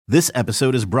This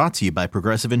episode is brought to you by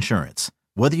Progressive Insurance.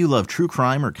 Whether you love true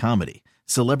crime or comedy,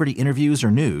 celebrity interviews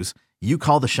or news, you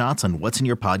call the shots on what's in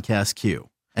your podcast queue.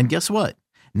 And guess what?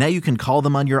 Now you can call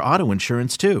them on your auto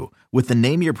insurance too with the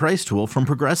Name Your Price tool from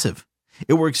Progressive.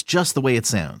 It works just the way it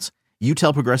sounds. You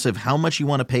tell Progressive how much you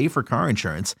want to pay for car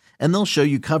insurance, and they'll show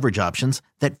you coverage options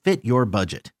that fit your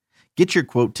budget. Get your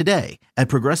quote today at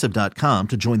Progressive.com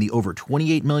to join the over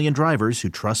 28 million drivers who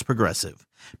trust Progressive.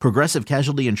 Progressive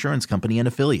Casualty Insurance Company and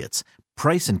Affiliates.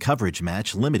 Price and coverage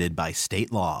match limited by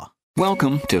state law.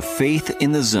 Welcome to Faith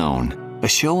in the Zone, a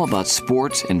show about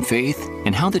sports and faith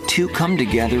and how the two come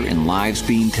together in lives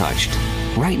being touched.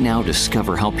 Right now,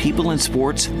 discover how people in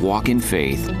sports walk in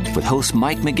faith with host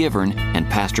Mike McGivern and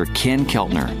Pastor Ken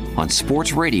Keltner on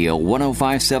Sports Radio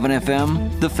 105.7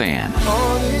 FM, The Fan.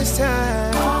 All this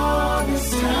time,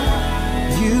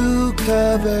 you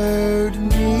covered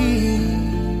me.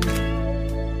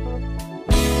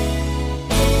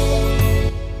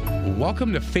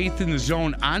 Welcome to Faith in the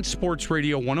Zone on Sports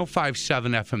Radio 105.7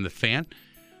 FM, The Fan.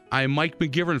 I am Mike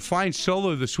McGivern, flying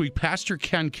solo this week. Pastor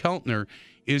Ken Keltner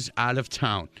is out of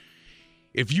town.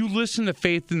 If you listen to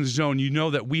Faith in the Zone, you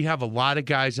know that we have a lot of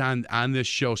guys on this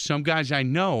show. Some guys I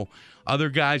know, other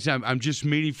guys I'm just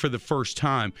meeting for the first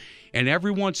time. And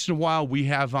every once in a while we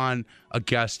have on a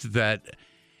guest that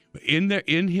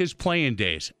in his playing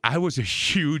days, I was a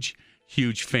huge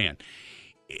fan.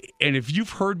 And if you've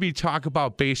heard me talk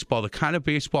about baseball, the kind of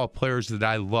baseball players that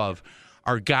I love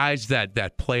are guys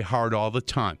that play hard all the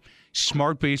time.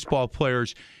 Smart baseball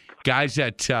players, guys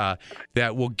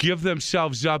that will give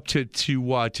themselves up to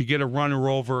get a runner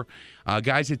over,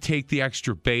 guys that take the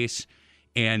extra base.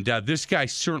 And this guy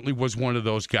certainly was one of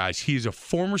those guys. He's a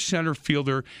former center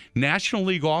fielder, National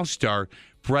League All-Star.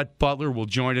 Brett Butler will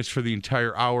join us for the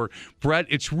entire hour. Brett,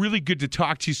 it's really good to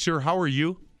talk to you, sir. How are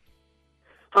you?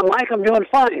 Mike, I'm doing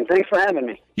fine. Thanks for having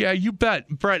me. Yeah, you bet.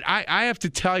 Brett, I have to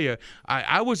tell you,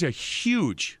 I was a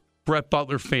huge Brett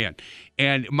Butler fan.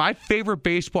 And my favorite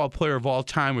baseball player of all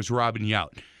time was Robin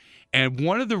Yount. And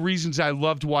one of the reasons I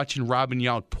loved watching Robin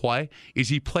Yount play is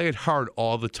he played hard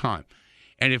all the time.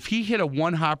 And if he hit a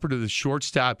one-hopper to the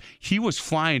shortstop, he was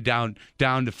flying down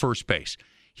to first base.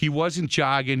 He wasn't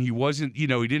jogging. He wasn't, he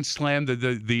didn't slam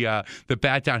the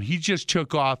bat down. He just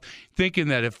took off, thinking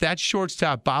that if that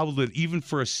shortstop bobbled it even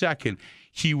for a second,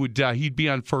 he'd be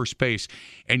on first base.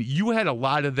 And you had a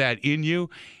lot of that in you.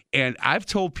 And I've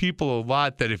told people a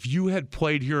lot that if you had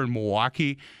played here in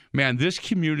Milwaukee, man, this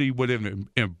community would have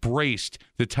embraced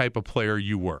the type of player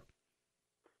you were.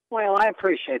 Well, I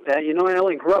appreciate that. I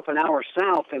only grew up an hour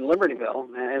south in Libertyville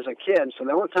as a kid, so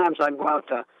there were times I'd go out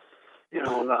to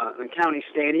the county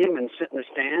stadium and sit in the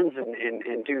stands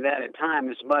and do that at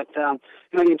times. But,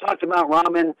 you talked about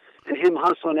Robin and him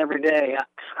hustling every day.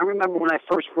 I remember when I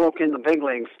first broke in the big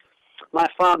leagues, my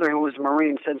father, who was a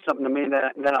Marine, said something to me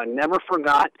that I never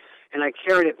forgot, and I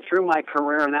carried it through my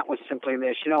career, and that was simply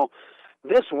this.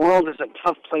 This world is a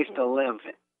tough place to live,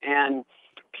 and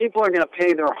people are going to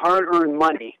pay their hard-earned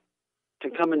money to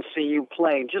come and see you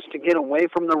play just to get away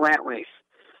from the rat race.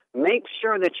 Make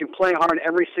sure that you play hard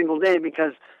every single day,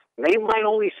 because they might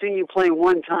only see you play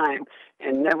one time,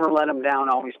 and never let them down.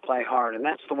 Always play hard, and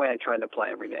that's the way I try to play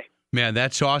every day. Man,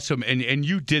 that's awesome, and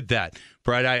you did that,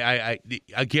 Brett. I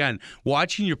again,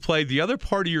 watching you play, the other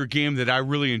part of your game that I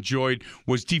really enjoyed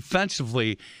was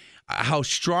defensively, how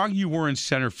strong you were in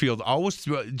center field.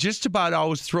 Just about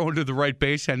always throwing to the right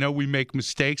base. I know we make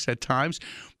mistakes at times,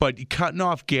 but cutting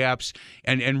off gaps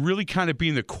and really kind of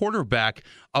being the quarterback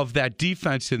of that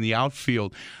defense in the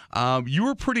outfield. You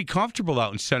were pretty comfortable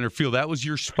out in center field. That was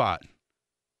your spot.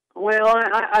 Well,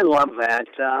 I love that.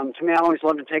 To me, I always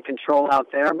loved to take control out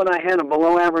there, but I had a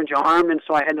below-average arm, and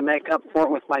so I had to make up for it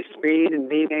with my speed and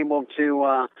being able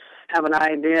to have an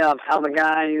idea of how the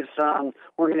guys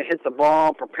were going to hit the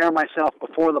ball, prepare myself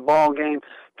before the ball game,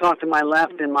 talk to my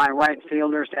left and my right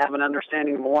fielders to have an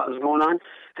understanding of what was going on.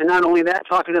 And not only that,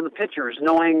 talking to the pitchers,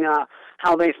 knowing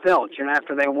how they felt.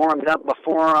 After they warmed up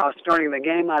before starting the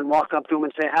game, I'd walk up to them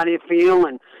and say, "How do you feel?"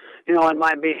 And it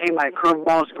might be, "Hey, my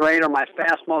curveball's great," or "My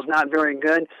fastball's not very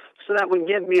good." So that would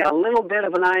give me a little bit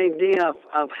of an idea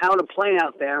of how to play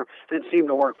out there, and it seemed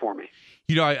to work for me.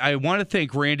 I want to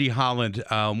thank Randy Holland,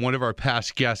 one of our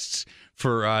past guests,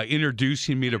 for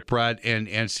introducing me to Brett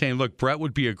and saying, look, Brett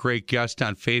would be a great guest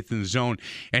on Faith in the Zone.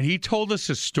 And he told us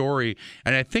a story,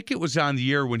 and I think it was on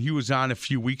the air when he was on a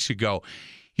few weeks ago.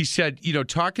 He said,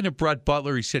 talking to Brett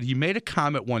Butler, he said he made a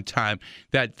comment one time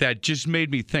that just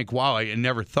made me think, wow, I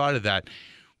never thought of that.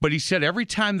 But he said every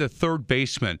time the third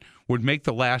baseman would make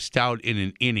the last out in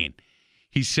an inning,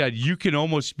 he said, you can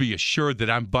almost be assured that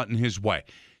I'm butting his way.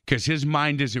 because his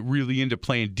mind isn't really into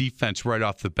playing defense right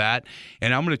off the bat,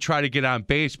 and I'm going to try to get on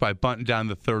base by bunting down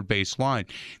the third base line.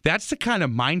 That's the kind of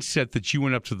mindset that you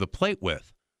went up to the plate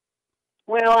with.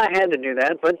 Well, I had to do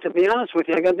that, but to be honest with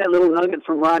you, I got that little nugget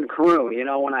from Rod Carew. You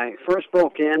know, when I first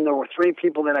broke in, there were three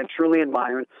people that I truly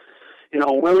admired. You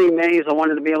know, Willie Mays, I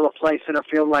wanted to be able to play center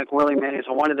field like Willie Mays.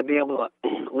 I wanted to be able to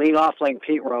lead off like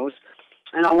Pete Rose.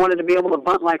 And I wanted to be able to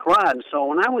bunt like Rod. So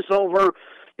when I was over,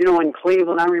 you know, in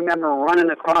Cleveland, I remember running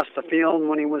across the field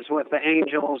when he was with the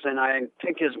Angels, and I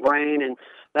picked his brain, and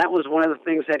that was one of the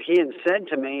things that he had said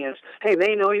to me is, hey,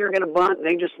 they know you're going to bunt.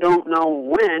 They just don't know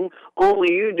when.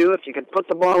 Only you do. If you could put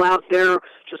the ball out there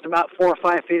just about 4 or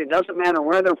 5 feet, it doesn't matter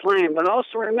where they're playing. But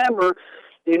also remember,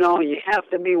 you know, you have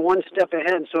to be one step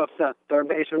ahead. So if the third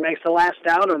baseman makes the last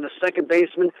out or the second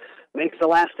baseman makes the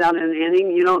last out in an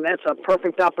inning, you know, that's a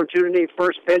perfect opportunity.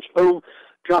 First pitch, boom,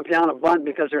 drop down a bunt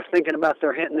because they're thinking about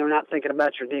their hit and they're not thinking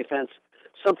about your defense.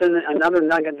 Another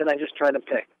nugget that I just try to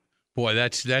pick. Boy,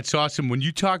 that's awesome. When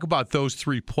you talk about those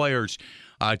three players,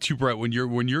 too, Brett, when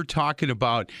you're talking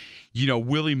about, you know,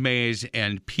 Willie Mays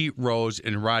and Pete Rose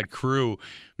and Rod Carew,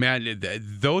 man,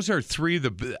 those are three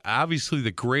of obviously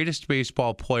the greatest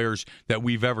baseball players that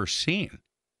we've ever seen.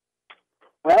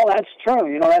 Well, that's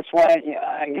true. You know, that's why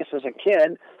I guess as a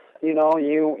kid, you know,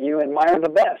 you admire the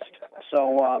best.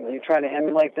 So you try to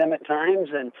emulate them at times.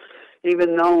 And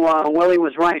even though Willie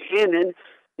was right-handed,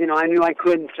 you know, I knew I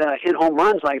couldn't hit home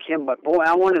runs like him, but boy,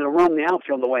 I wanted to roam the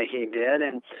outfield the way he did.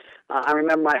 And I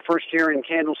remember my first year in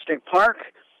Candlestick Park.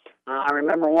 I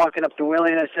remember walking up to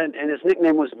Willie, and I said, and his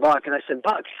nickname was Buck, and I said,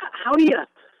 Buck, how do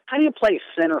you play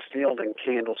center field in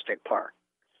Candlestick Park?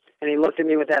 And he looked at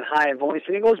me with that high voice,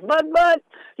 and he goes, Bud,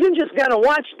 you just got to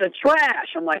watch the trash.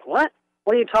 I'm like, what?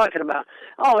 What are you talking about?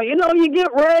 Oh, you know, you get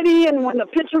ready, and when the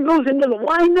pitcher goes into the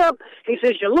windup, he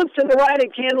says you look to the right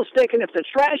at Candlestick, and if the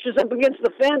trash is up against the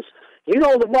fence, you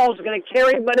know the ball's going to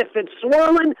carry, but if it's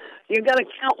swirling, you got to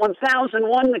count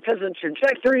 1,001 because the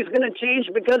trajectory is going to change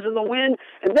because of the wind,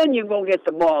 and then you go get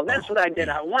the ball. That's what I did.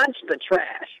 I watched the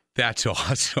trash. That's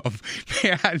awesome,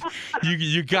 man.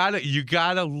 You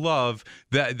gotta love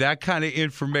that kind of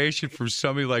information from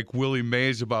somebody like Willie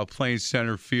Mays about playing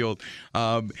center field.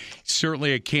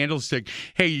 Certainly a Candlestick.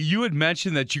 Hey, you had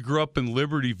mentioned that you grew up in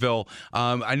Libertyville.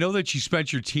 I know that you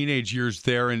spent your teenage years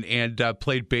there and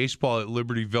played baseball at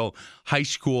Libertyville High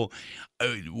School.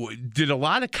 Did a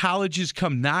lot of colleges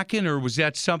come knocking, or was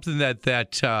that something that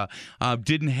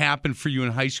didn't happen for you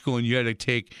in high school and you had to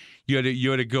take? You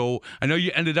had to go. I know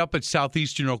you ended up at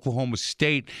Southeastern Oklahoma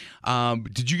State.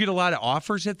 Did you get a lot of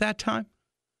offers at that time?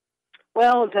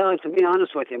 Well, to be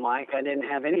honest with you, Mike, I didn't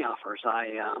have any offers.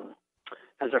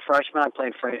 As a freshman, I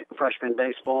played freshman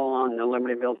baseball on the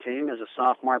Libertyville team. As a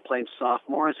sophomore, I played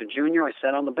sophomore. As a junior, I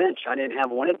sat on the bench. I didn't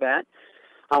have one at bat.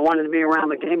 I wanted to be around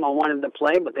the game. I wanted to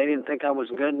play, but they didn't think I was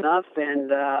good enough, and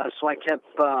so I kept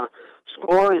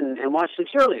score and watched the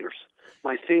cheerleaders.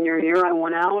 My senior year, I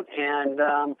went out, and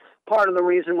part of the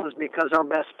reason was because our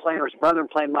best player's brother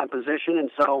played my position, and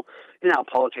so, you know how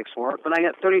politics work. But I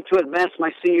got 32 at bats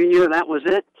my senior year. That was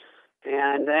it.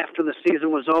 And after the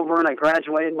season was over and I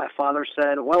graduated, my father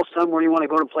said, well, son, where do you want to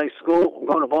go to play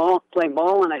play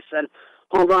ball? And I said,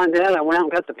 hold on, Dad. I went out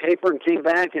and got the paper and came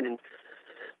back, and in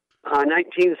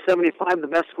 1975, the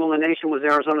best school in the nation was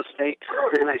Arizona State.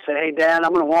 And I said, hey, Dad,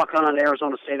 I'm going to walk on to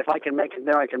Arizona State. If I can make it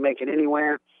there, I can make it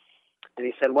anywhere. And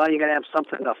he said, well, you got to have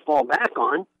something to fall back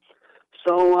on.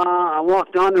 So I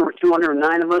walked on. There were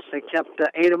 209 of us. They kept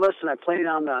 8 of us, and I played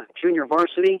on the junior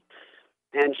varsity.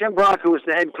 And Jim Brock, who was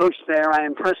the head coach there, I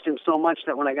impressed him so much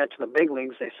that when I got to the big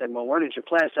leagues, they said, well, where did you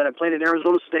play? I said, I played at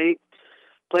Arizona State,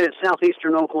 played at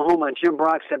Southeastern Oklahoma. And Jim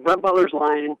Brock said, Brett Butler's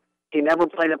lying. He never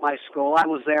played at my school. I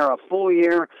was there a full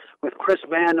year with Chris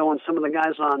Bando and some of the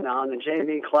guys on the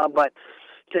JV club, but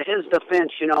to his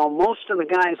defense, you know, most of the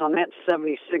guys on that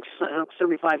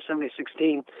 75-76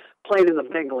 team played in the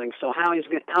big league. So how's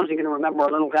he going to remember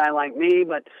a little guy like me?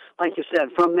 But like you said,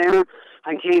 from there,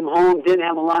 I came home, didn't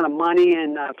have a lot of money,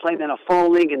 and played in a fall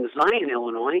league in Zion,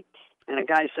 Illinois. And a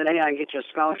guy said, hey, I can get you a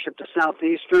scholarship to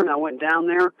Southeastern. I went down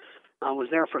there. I was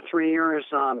there for 3 years,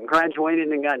 graduated,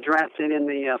 and got drafted in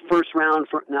the first round.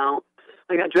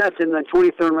 I got drafted in the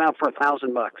 23rd round for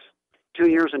 $1,000. 2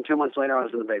 years and 2 months later, I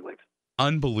was in the big leagues.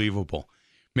 Unbelievable.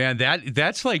 Man,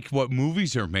 that's like what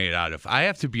movies are made out of. I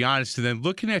have to be honest. And then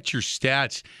looking at your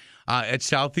stats at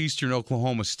Southeastern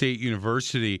Oklahoma State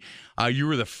University, you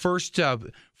were the first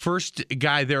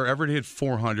guy there ever to hit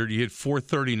 400. You hit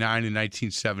 439 in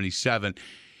 1977.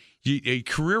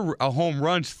 career home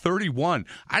runs, 31.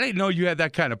 I didn't know you had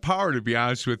that kind of power, to be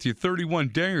honest with you. 31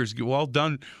 dingers. Well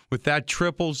done with that.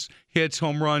 Triples, hits,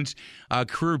 home runs,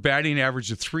 career batting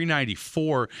average of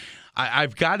 394.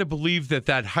 I've got to believe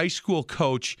that high school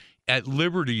coach at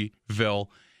Libertyville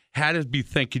had to be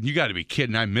thinking, you got to be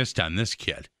kidding, I missed on this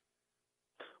kid.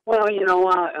 Well,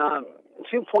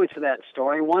 2 points of that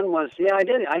story. One was, I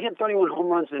did. I hit 31 home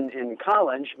runs in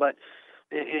college,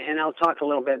 and I'll talk a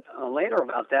little bit later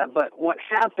about that. But what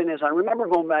happened is I remember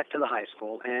going back to the high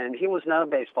school, and he was not a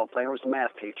baseball player. He was a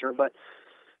math teacher. But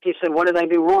he said, what did I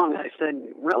do wrong? I said,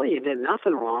 really, you did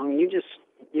nothing wrong. You just,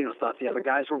 thought the other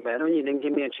guys were better, and you didn't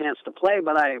give me a chance to play.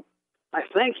 But I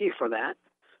thank you for that,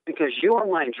 because you are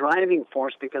my driving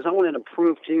force, because I wanted to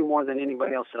prove to you more than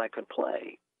anybody else that I could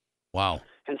play. Wow.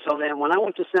 And so then when I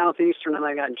went to Southeastern and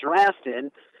I got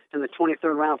drafted in the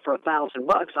 23rd round for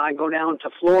 $1,000, I go down to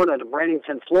Florida, to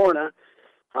Bradenton, Florida,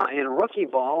 in rookie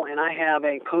ball, and I have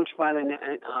a coach by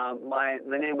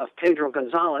the name of Pedro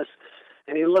Gonzalez,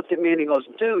 and he looked at me and he goes,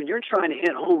 dude, you're trying to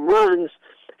hit home runs,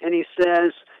 and he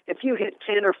says, if you hit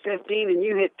 10 or 15 and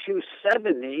you hit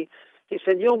 270, he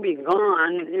said, you'll be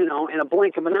gone, in a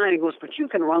blink of an eye. He goes, but you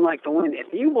can run like the wind.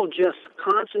 If you will just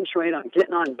concentrate on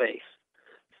getting on base,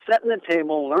 setting the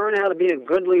table, learn how to be a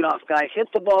good leadoff guy, hit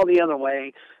the ball the other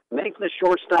way, make the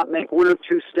shortstop make one or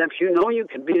two steps. You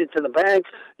can beat it to the bag.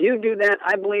 You do that,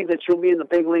 I believe that you'll be in the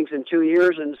big leagues in 2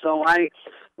 years. And so I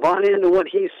bought into what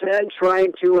he said, tried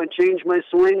to change my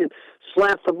swing and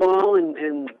slap the ball,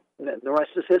 and the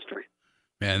rest is history.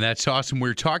 Man, that's awesome. We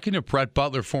were talking to Brett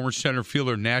Butler, former center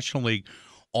fielder, National League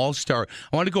All-Star.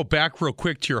 I want to go back real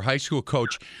quick to your high school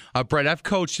coach. Brett, I've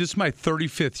coached, this is my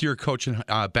 35th year coaching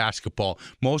basketball,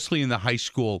 mostly in the high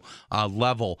school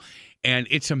level. And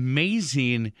it's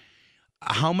amazing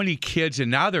how many kids, and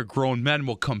now they're grown men,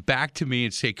 will come back to me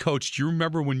and say, Coach, do you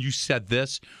remember when you said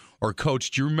this? Or,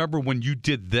 Coach, do you remember when you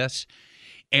did this?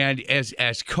 And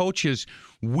as coaches,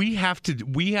 we have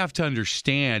to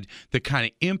understand the kind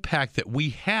of impact that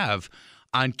we have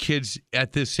on kids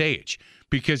at this age,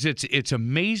 because it's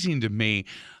amazing to me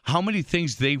how many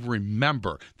things they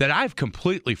remember that I've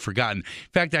completely forgotten.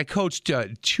 In fact, I coached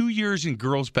 2 years in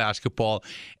girls basketball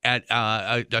at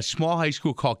a small high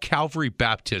school called Calvary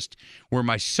Baptist, where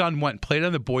my son went and played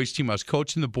on the boys' team. I was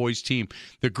coaching the boys' team.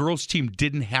 The girls' team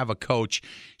didn't have a coach,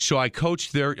 so I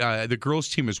coached the girls'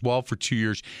 team as well for 2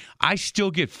 years. I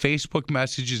still get Facebook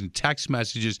messages and text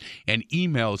messages and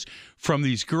emails from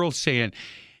these girls saying,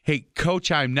 hey,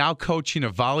 Coach, I'm now coaching a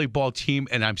volleyball team,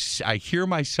 and I hear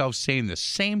myself saying the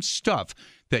same stuff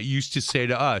that you used to say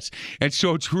to us. And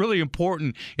so it's really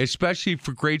important, especially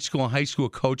for grade school and high school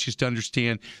coaches, to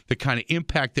understand the kind of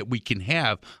impact that we can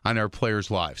have on our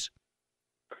players' lives.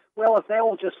 Well, if they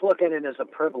will just look at it as a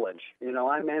privilege.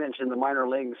 I managed in the minor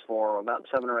leagues for about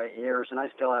 7 or 8 years, and I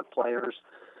still have players.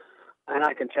 And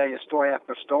I can tell you story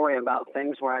after story about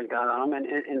things where I got on them.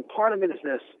 And part of it is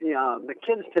this, the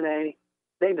kids today,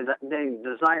 they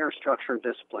desire structure and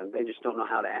discipline. They just don't know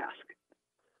how to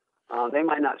ask. They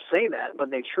might not say that,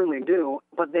 but they truly do.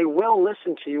 But they will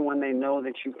listen to you when they know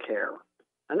that you care.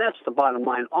 And that's the bottom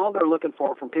line. All they're looking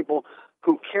for from people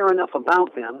who care enough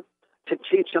about them to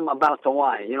teach them about the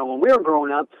why. When we were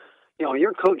growing up,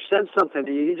 your coach said something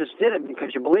to you. You just did it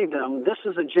because you believed in them. This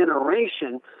is a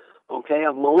generation, of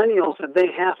millennials that they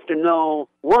have to know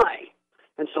why.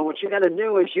 And so what you got to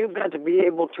do is you've got to be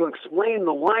able to explain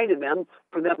the why to them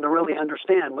for them to really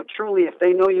understand. But truly, if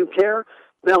they know you care,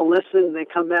 they'll listen. They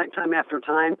come back time after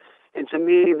time. And to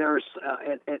me,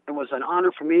 it was an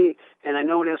honor for me, and I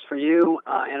know it is for you,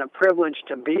 and a privilege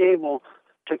to be able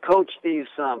to coach these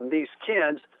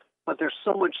kids. But there's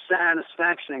so much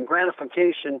satisfaction and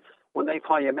gratification when they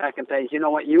call you back and say, you know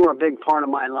what, you were a big part of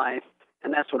my life.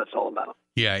 And that's what it's all about.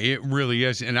 Yeah, it really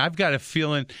is. And I've got a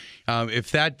feeling if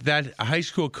that high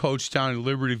school coach down in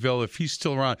Libertyville, if he's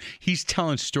still around, he's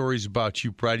telling stories about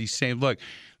you, Brett. He's saying, look,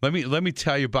 let me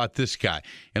tell you about this guy.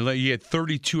 And he had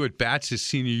 32 at-bats his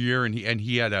senior year, and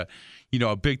he had a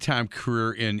big-time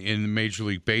career in Major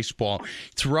League Baseball.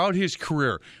 Throughout his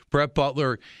career, Brett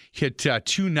Butler hit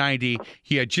 290.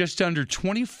 He had just under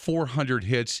 2,400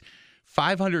 hits,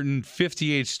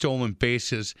 558 stolen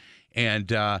bases,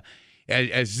 and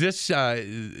as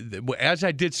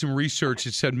I did some research,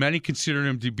 it said many considered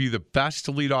him to be the best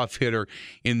leadoff hitter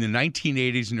in the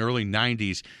 1980s and early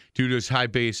 90s due to his high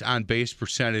on-base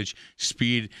percentage,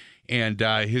 speed, and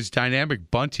his dynamic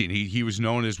bunting. He was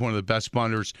known as one of the best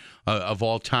bunters of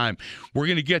all time. We're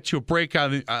going to get to a break.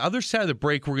 On the other side of the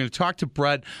break, we're going to talk to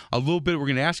Brett a little bit. We're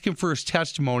going to ask him for his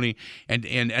testimony,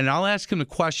 and I'll ask him the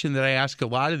question that I ask a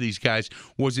lot of these guys.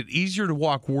 Was it easier to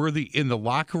walk worthy in the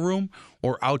locker room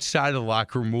or outside of the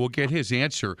locker room? We'll get his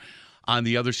answer on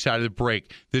the other side of the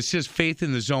break. This is Faith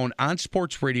in the Zone on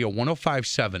Sports Radio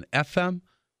 105.7 FM,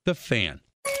 The Fan.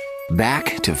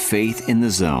 Back to Faith in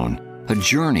the Zone, a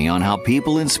journey on how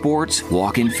people in sports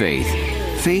walk in faith.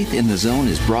 Faith in the Zone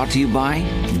is brought to you by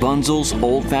Bunzel's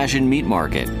Old Fashioned Meat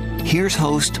Market. Here's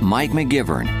host Mike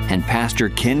McGivern and Pastor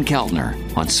Ken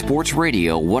Keltner on Sports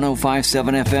Radio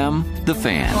 105.7 FM, The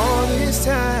Fan. All this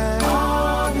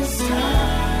time,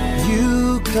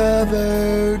 you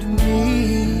covered me.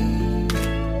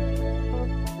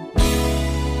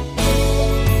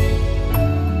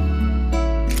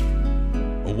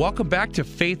 Welcome back to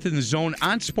Faith in the Zone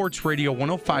on Sports Radio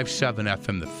 105.7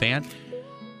 FM, The Fan.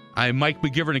 I'm Mike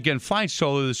McGivern again, flying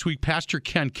solo this week. Pastor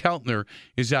Ken Keltner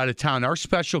is out of town. Our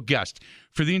special guest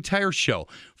for the entire show,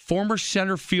 former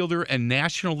center fielder and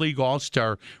National League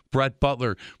All-Star Brett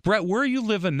Butler. Brett, where are you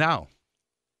living now?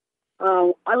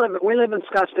 We live in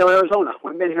Scottsdale, Arizona.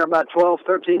 We've been here about 12,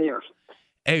 13 years.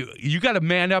 Hey, you got to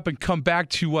man up and come back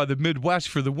to the Midwest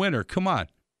for the winter. Come on.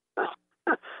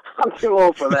 I'm too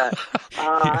old for that.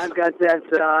 I've got that.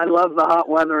 I love the hot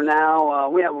weather now.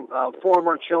 We have 4 of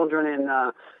our children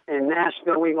in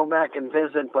Nashville. We go back and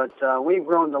visit, but we've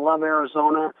grown to love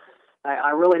Arizona.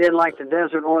 I really didn't like the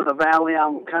desert or the valley.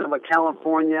 I'm kind of a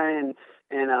California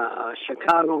and a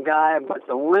Chicago guy, but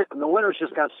the winters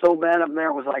just got so bad up there.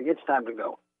 It was like, it's time to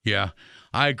go. Yeah,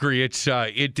 I agree. It's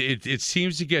it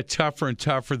seems to get tougher and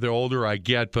tougher the older I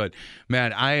get. But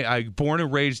man, I born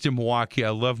and raised in Milwaukee. I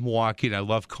love Milwaukee, and I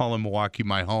love calling Milwaukee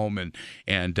my home.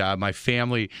 And my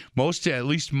family, at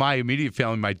least my immediate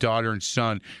family, my daughter and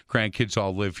son, grandkids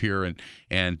all live here.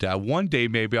 And one day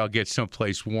maybe I'll get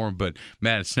someplace warm. But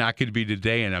man, it's not going to be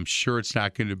today, and I'm sure it's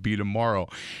not going to be tomorrow.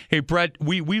 Hey, Brett,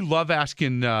 we love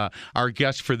asking our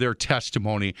guests for their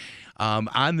testimony.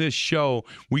 On this show,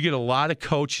 we get a lot of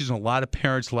coaches and a lot of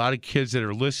parents, a lot of kids that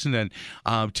are listening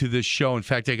to this show. In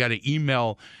fact, I got an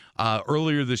email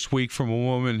earlier this week from a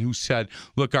woman who said,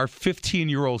 look, our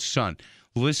 15-year-old son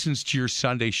listens to your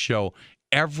Sunday show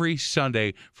every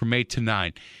Sunday from 8 to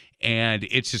 9. And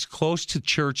it's as close to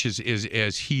church as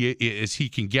he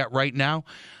can get right now.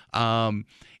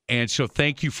 And so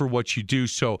thank you for what you do.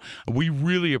 So we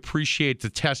really appreciate the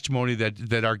testimony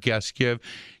that our guests give.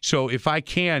 So if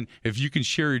you can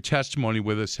share your testimony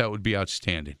with us, that would be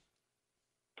outstanding.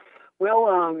 Well,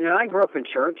 I grew up in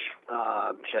church,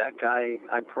 check.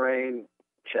 I prayed,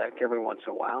 check, every once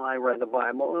in a while. I read the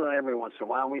Bible every once in a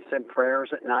while. We said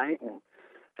prayers at night and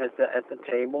at the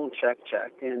table, check.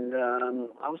 And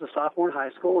I was a sophomore in high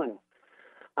school, and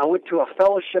I went to a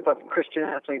Fellowship of Christian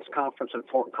Athletes conference in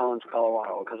Fort Collins,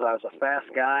 Colorado, because I was a fast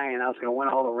guy and I was going to win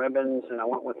all the ribbons. And I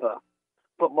went with a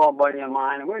football buddy of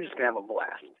mine, and we were just going to have a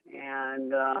blast.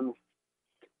 And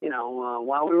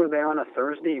while we were there on a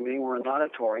Thursday evening, we're in the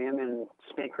auditorium, and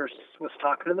speaker was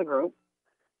talking to the group,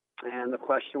 and the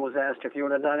question was asked, if you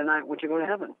were to die tonight, would you go to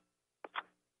heaven?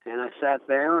 And I sat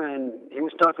there, and he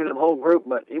was talking to the whole group,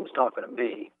 but he was talking to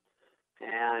me.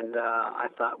 And I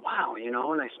thought, wow,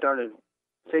 and I started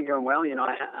figuring, well,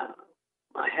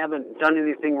 I haven't done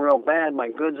anything real bad. My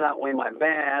goods outweigh my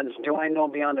bads. Do I know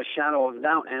beyond a shadow of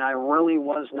doubt? And I really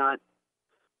was not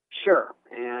sure.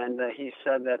 And he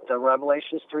said that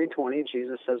Revelations 3:20,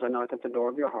 Jesus says, I knock at the door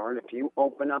of your heart. If you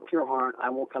open up your heart,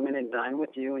 I will come in and dine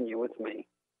with you and you with me.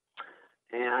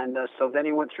 And so then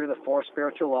he went through the 4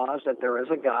 spiritual laws, that there is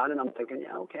a God. And I'm thinking,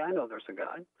 yeah, okay, I know there's a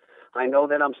God. I know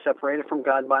that I'm separated from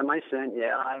God by my sin.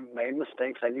 Yeah, I've made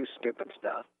mistakes. I do stupid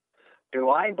stuff. Do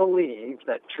I believe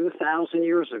that 2,000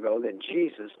 years ago that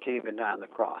Jesus came to die on the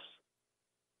cross?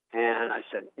 And I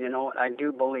said, you know what, I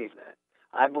do believe that.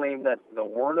 I believe that the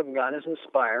Word of God is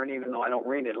inspired, even though I don't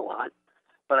read it a lot.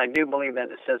 But I do believe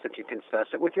that it says if you confess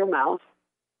it with your mouth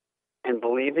and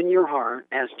believe in your heart,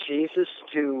 ask Jesus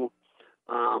to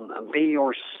be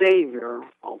your Savior,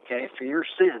 okay, for your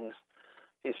sins.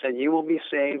 He said you will be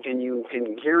saved, and you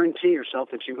can guarantee yourself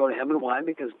that you go to heaven. Why?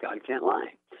 Because God can't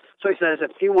lie. So he says,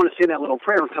 if you want to see that little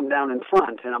prayer, come down in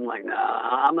front. And I'm like,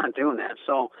 nah, I'm not doing that.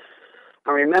 So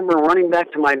I remember running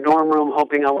back to my dorm room,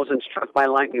 hoping I wasn't struck by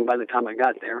lightning by the time I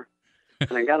got there.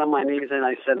 And I got on my knees and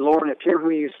I said, Lord, if you're who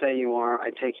you say you are,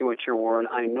 I take you at your word.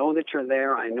 I know that you're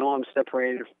there. I know I'm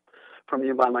separated from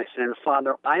you by my sin.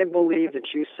 Father, I believe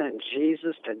that you sent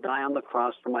Jesus to die on the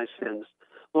cross for my sins.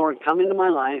 Lord, come into my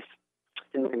life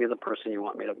and make me the person you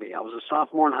want me to be. I was a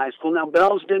sophomore in high school. Now,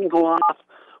 bells didn't go off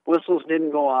whistles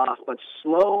didn't go off, but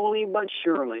slowly but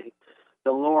surely,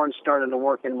 the Lord started to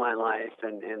work in my life,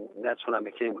 and that's when I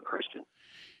became a Christian.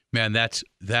 Man, that's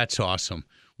awesome.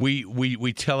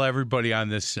 We tell everybody on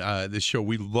this show,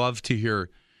 we love to hear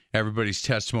everybody's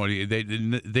testimony.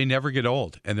 They never get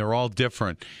old, and they're all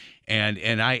different.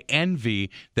 And I envy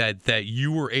that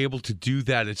you were able to do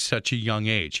that at such a young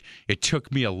age. It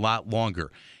took me a lot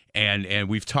longer. And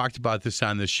we've talked about this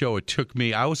on the show. It took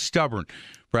me. I was stubborn,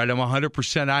 Brett. I'm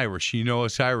 100% Irish. You know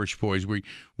us Irish boys. We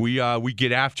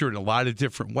get after it in a lot of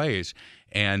different ways.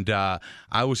 And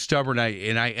I was stubborn.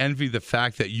 I envy the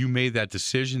fact that you made that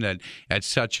decision at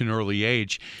such an early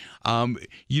age.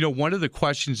 One of the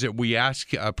questions that we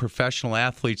ask professional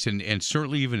athletes, and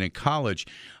certainly even in college,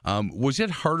 was it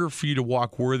harder for you to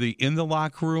walk worthy in the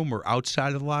locker room or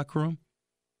outside of the locker room?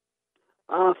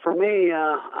 For me,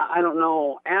 I don't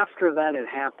know. After that had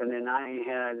happened and I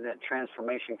had that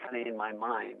transformation kind of in my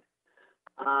mind,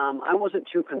 I wasn't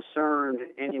too concerned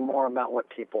anymore about what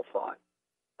people thought.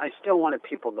 I still wanted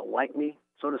people to like me,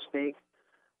 so to speak,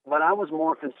 but I was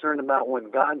more concerned about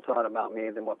what God thought about me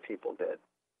than what people did.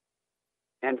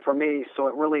 And for me, so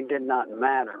it really did not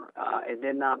matter. It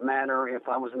did not matter if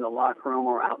I was in the locker room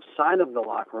or outside of the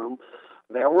locker room.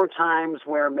 There were times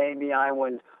where maybe I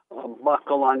would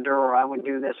buckle under, or I would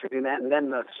do this or do that, and then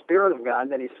the Spirit of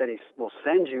God that He said He will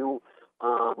send you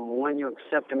when you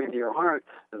accept Him into your heart,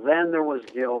 then there was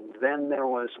guilt, then there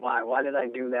was, why did I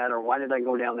do that, or why did I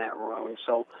go down that road?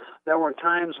 So there were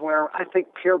times where I think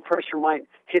peer pressure might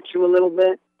hit you a little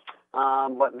bit,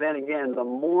 but then again, the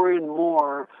more and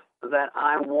more that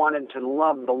I wanted to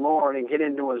love the Lord and get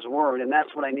into His Word, and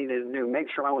that's what I needed to do, make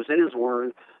sure I was in His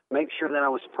Word, make sure that I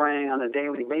was praying on a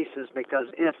daily basis, because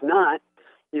if not,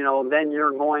 then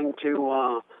you're going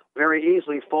to very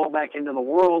easily fall back into the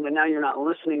world, and now you're not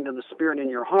listening to the Spirit in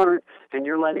your heart, and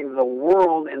you're letting the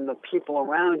world and the people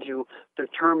around you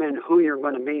determine who you're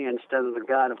going to be instead of the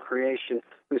God of creation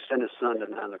who sent His Son to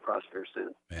die on the cross for your sin.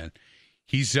 Man.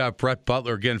 He's Brett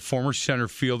Butler, again, former center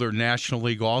fielder, National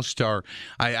League All-Star.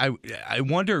 I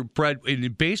wonder, Brett,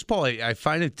 in baseball, I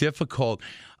find it difficult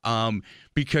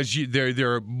because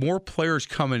there are more players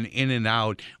coming in and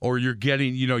out, or you're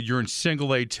getting, you're in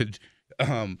single A to,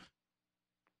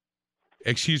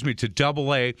 to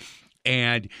double A,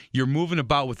 and you're moving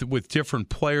about with different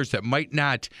players that might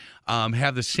not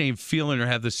have the same feeling or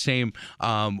have the same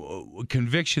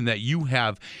conviction that you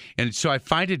have. And so I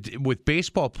find it with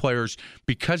baseball players,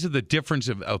 because of the difference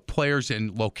of players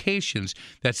and locations,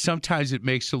 that sometimes it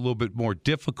makes it a little bit more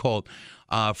difficult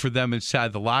for them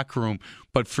inside the locker room.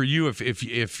 But for you,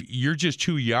 if you're just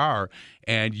who you are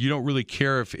and you don't really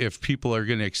care if people are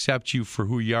going to accept you for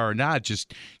who you are or not,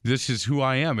 just this is who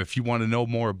I am. If you want to know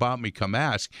more about me, come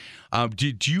ask.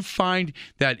 Do you find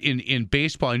that in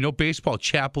baseball, I know baseball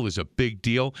chapel is a big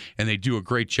deal and they do a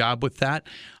great job with that.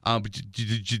 But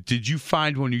did you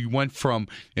find when you went from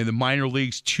in the minor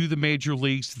leagues to the major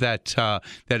leagues that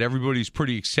everybody's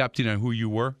pretty accepting of who you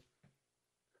were?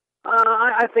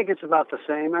 I think it's about the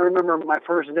same. I remember my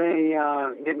first day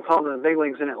getting called to the big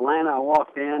leagues in Atlanta. I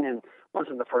walked in, and it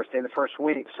wasn't the first day, the first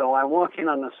week. So I walk in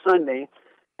on the Sunday,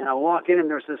 and I walk in, and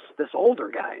there's this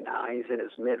older guy now. He's in his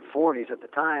mid-40s at the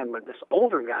time, but this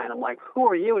older guy, and I'm like, who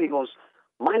are you? And he goes,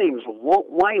 my name's Walt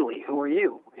Wiley. Who are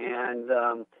you?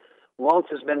 And Walt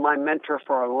has been my mentor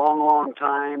for a long, long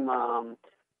time.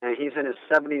 And he's in his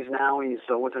 70s now. He's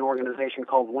with an organization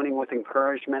called Winning with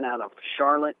Encouragement out of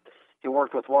Charlotte. He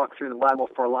worked with Walk Through the Bible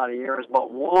for a lot of years,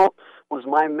 but Walt was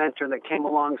my mentor that came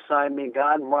alongside me.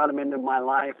 God brought him into my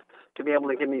life to be able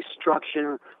to give me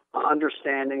structure,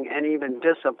 understanding, and even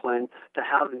discipline to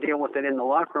how to deal with it in the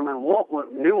locker room. And Walt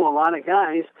knew a lot of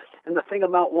guys, and the thing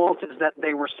about Walt is that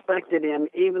they respected him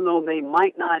even though they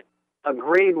might not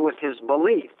agreed with his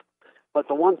belief. But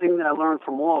the one thing that I learned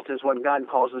from Walt is what God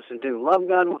calls us to do. Love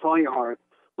God with all your heart.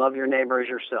 Love your neighbor as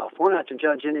yourself. We're not to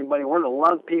judge anybody. We're to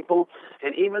love people.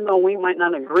 And even though we might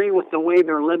not agree with the way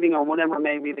they're living or whatever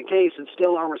may be the case, it's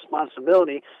still our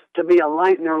responsibility to be a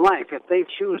light in their life. If they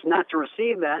choose not to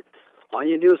receive that, all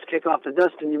you do is kick off the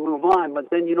dust and you move on, but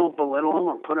then you don't belittle them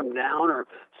or put them down or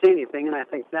say anything. And I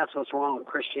think that's what's wrong with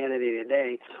Christianity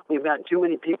today. We've got too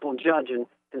many people judging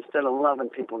instead of loving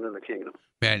people into the kingdom.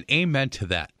 Man, amen to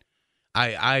that.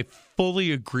 I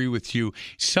fully agree with you.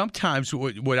 Sometimes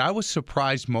what I was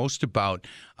surprised most about,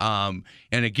 and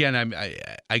again,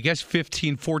 I guess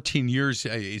 15, 14 years,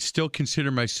 I still consider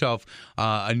myself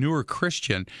a newer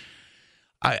Christian.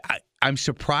 I'm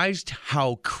surprised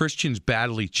how Christians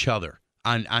battle each other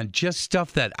on just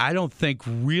stuff that I don't think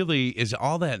really is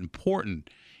all that important.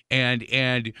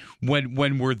 And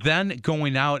when we're then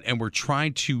going out and we're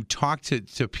trying to talk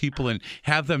to people and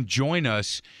have them join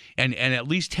us and at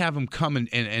least have them come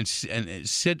and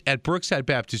sit at Brookside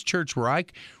Baptist Church where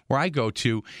I go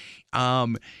to,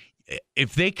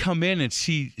 if they come in and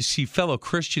see fellow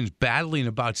Christians battling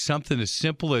about something as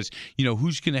simple as,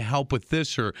 who's going to help with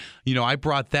this, or, I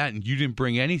brought that and you didn't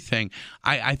bring anything,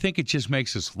 I think it just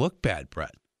makes us look bad,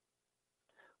 Brett.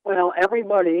 Well,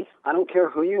 everybody, I don't care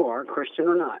who you are, Christian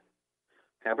or not,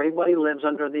 everybody lives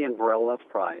under the umbrella of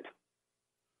pride.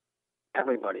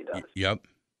 Everybody does. Yep.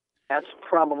 That's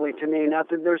probably, to me, not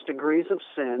that there's degrees of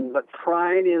sin, but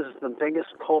pride is the biggest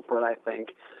culprit, I think,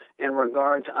 in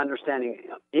regard to understanding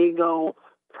ego,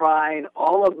 pride,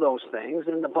 all of those things.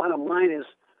 And the bottom line is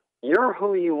you're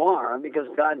who you are because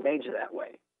God made you that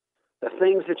way. The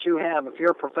things that you have, if you're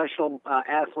a professional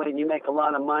athlete and you make a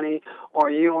lot of money,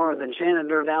 or you are the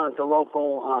janitor down at the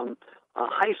local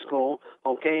high school,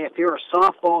 okay, if you're a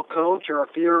softball coach or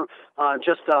if you're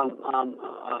just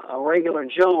a regular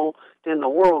Joe in the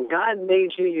world, God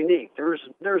made you unique.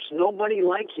 There's nobody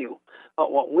like you.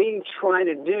 But what we try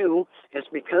to do is,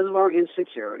 because of our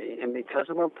insecurity and because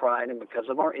of our pride and because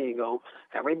of our ego,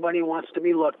 everybody wants to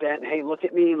be looked at, and hey, look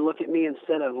at me,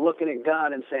 instead of looking at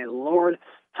God and saying, Lord,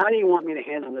 how do you want me to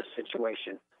handle this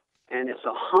situation? And it's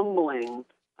a humbling,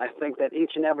 I think, that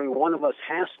each and every one of us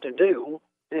has to do.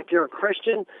 And if you're a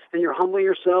Christian and you're humbling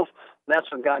yourself,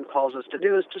 that's what God calls us to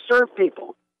do, is to serve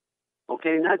people.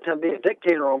 Okay, not to be a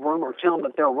dictator over them or tell them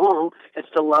that they're wrong. It's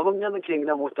to love them in the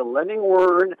kingdom with the living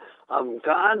word of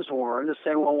God's word, to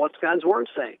say, well, what's God's word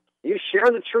say? You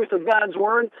share the truth of God's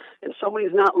word, and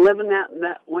somebody's not living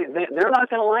that way, they're not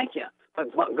going to like you.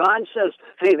 But God says,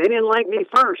 hey, they didn't like me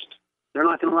first. They're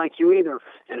not going to like you either.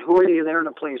 And who are you there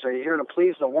to please? Are you here to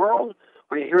please the world,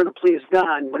 or are you here to please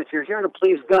God? But if you're here to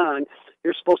please God,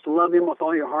 you're supposed to love him with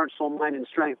all your heart, soul, mind, and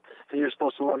strength, and you're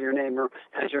supposed to love your neighbor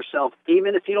as yourself.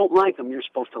 Even if you don't like him, you're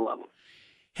supposed to love him.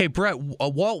 Hey, Brett,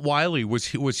 Walt Wiley, was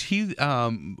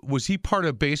he part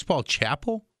of Baseball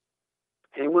Chapel?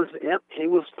 He was, yep. He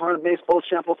was part of Baseball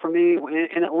Chapel for me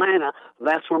in Atlanta.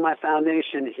 That's where my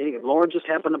foundation. Lord just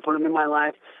happened to put him in my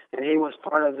life, and he was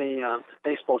part of the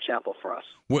Baseball Chapel for us.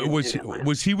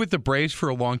 Was he with the Braves for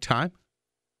a long time?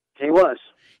 He was.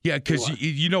 Yeah, because,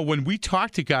 when we talk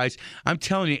to guys, I'm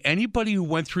telling you, anybody who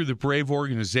went through the Brave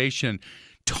organization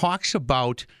talks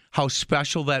about how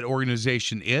special that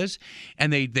organization is,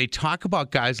 and they talk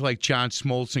about guys like John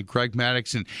Smoltz and Greg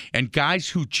Maddux and guys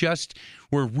who just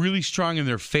were really strong in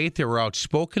their faith. They were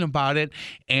outspoken about it,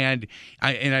 and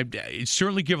I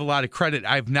certainly give a lot of credit.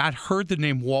 I've not heard the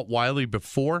name Walt Wiley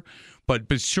before,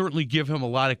 but certainly give him a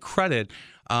lot of credit.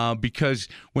 Because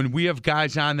when we have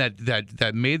guys on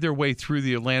that made their way through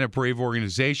the Atlanta Brave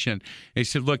organization, they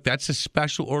said, "Look, that's a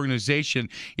special organization.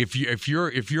 If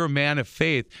you're a man of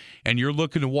faith and you're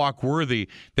looking to walk worthy,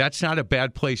 that's not a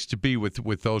bad place to be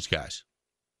with those guys."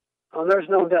 Oh, there's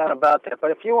no doubt about that.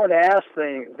 But if you were to ask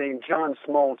the John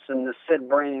Smoltz and the Sid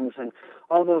Breams and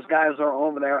all those guys are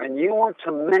over there, and you were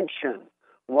to mention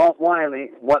Walt Wiley,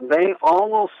 what they all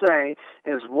will say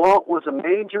is Walt was a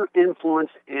major influence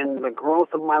in the growth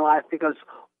of my life, because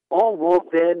all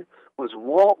Walt did was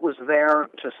Walt was there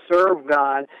to serve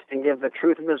God and give the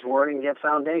truth of his word and give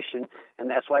foundation, and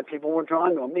that's why people were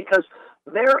drawn to him, because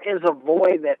there is a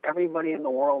void that everybody in the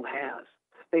world has.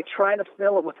 They try to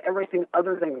fill it with everything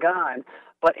other than God.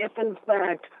 But if, in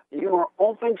fact, you are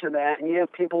open to that and you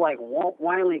have people like Walt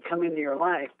Wiley come into your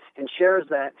life and shares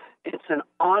that, it's an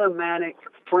automatic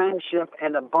friendship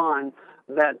and a bond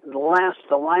that lasts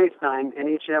a lifetime, and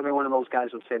each and every one of those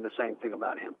guys would say the same thing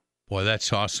about him. Boy,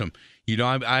 that's awesome.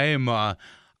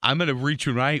 I'm going to reach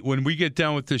when we get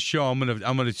done with this show. I'm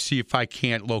going to see if I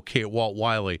can't locate Walt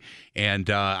Wiley, and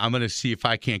I'm going to see if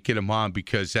I can't get him on,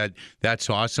 because that's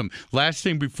awesome. Last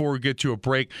thing before we get to a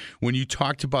break, when you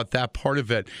talked about that part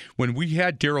of it, when we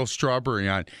had Darryl Strawberry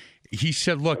on, he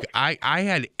said, "Look, I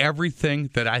had everything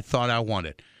that I thought I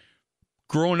wanted."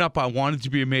 Growing up, I wanted to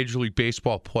be a Major League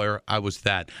Baseball player. I was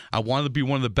that. I wanted to be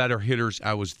one of the better hitters.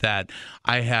 I was that.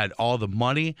 I had all the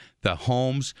money, the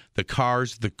homes, the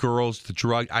cars, the girls, the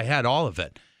drug. I had all of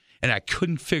it. And I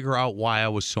couldn't figure out why I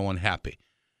was so unhappy.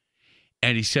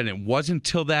 And he said it wasn't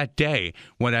until that day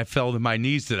when I fell to my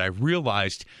knees that I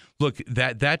realized, look,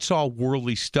 that's all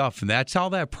worldly stuff. And that's all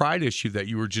that pride issue that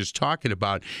you were just talking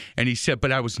about. And he said,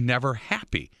 but I was never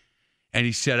happy. And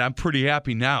he said, I'm pretty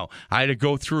happy now. I had to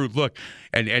go through, look,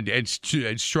 and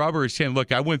Strawberry saying,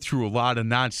 look, I went through a lot of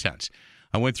nonsense.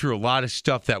 I went through a lot of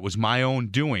stuff that was my own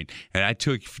doing, and I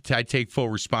take full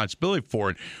responsibility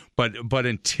for it. But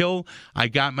until I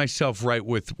got myself right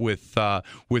with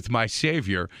my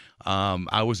Savior,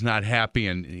 I was not happy,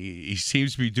 and he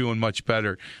seems to be doing much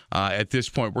better at this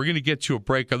point. We're going to get to a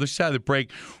break. Other side of the break,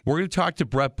 we're going to talk to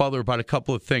Brett Butler about a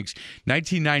couple of things.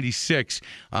 1996,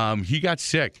 he got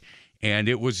sick. And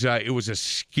it was a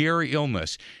scary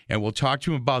illness, and we'll talk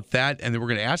to him about that, and then we're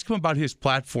going to ask him about his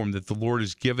platform that the Lord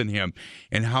has given him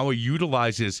and how he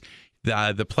utilizes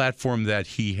the platform that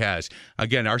he has.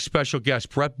 Again, our special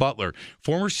guest, Brett Butler,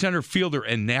 former center fielder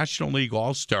and National League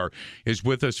All-Star, is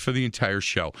with us for the entire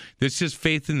show. This is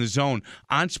Faith in the Zone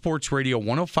on Sports Radio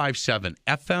 105.7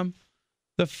 FM,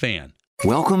 The Fan.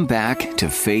 Welcome back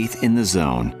to Faith in the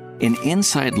Zone, an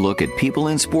inside look at people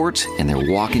in sports and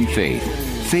their walk in faith.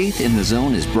 Faith in the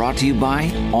Zone is brought to you by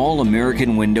All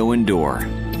American Window and Door.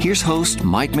 Here's host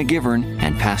Mike McGivern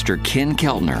and Pastor Ken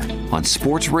Keltner on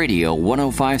Sports Radio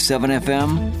 105.7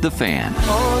 FM, The Fan.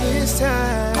 All this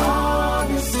time,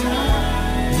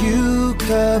 you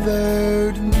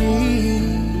covered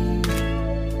me.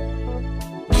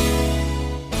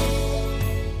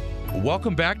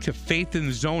 Welcome back to Faith in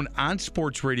the Zone on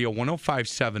Sports Radio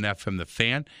 105.7 FM, The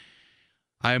Fan.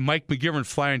 I am Mike McGivern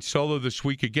flying solo this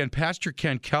week. Again, Pastor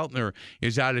Ken Keltner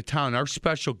is out of town. Our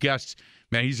special guest,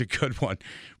 man, he's a good one.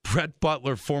 Brett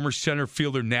Butler, former center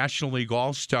fielder, National League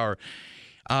All-Star.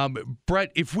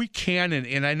 Brett, if we can,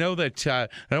 and I know that I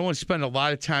don't want to spend a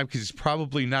lot of time because it's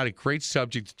probably not a great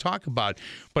subject to talk about,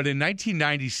 but in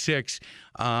 1996,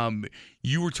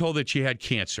 you were told that you had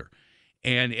cancer.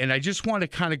 And I just want to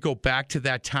kind of go back to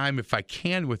that time, if I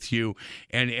can, with you,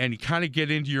 and kind of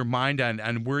get into your mind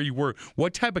on where you were.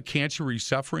 What type of cancer were you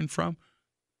suffering from?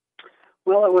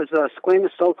 Well, it was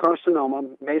squamous cell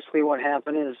carcinoma. Basically, what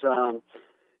happened is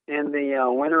in the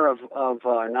winter of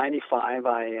 '95,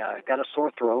 I got a sore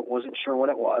throat. Wasn't sure what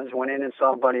it was. Went in and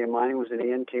saw a buddy of mine who was an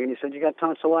ENT, and he said, "You got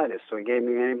tonsillitis." So he gave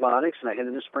me antibiotics, and I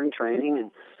headed to spring training,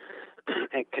 and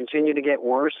it continued to get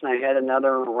worse, and I had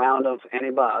another round of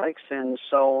antibiotics, and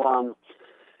so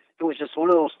it was just one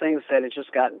of those things that it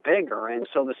just got bigger, and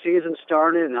so the season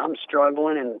started, and I'm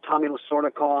struggling, and Tommy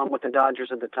Lasorda called. I'm with the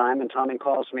Dodgers at the time, and Tommy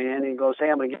calls me in, and he goes,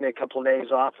 "Hey, I'm going to give you a couple of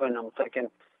days off," and I'm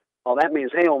thinking, well, that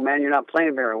means, hey, old man, you're not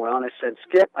playing very well, and I said,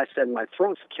 Skip, I said, my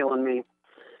throat's killing me.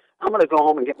 I'm going to go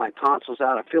home and get my tonsils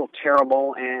out. I feel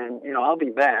terrible, and, I'll be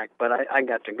back, but I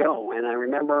got to go, and I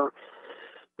remember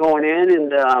going in,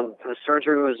 and the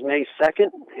surgery was May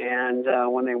 2nd,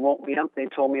 and when they woke me up, they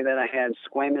told me that I had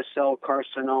squamous cell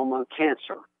carcinoma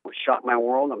cancer, which shocked my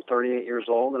world. I'm 38 years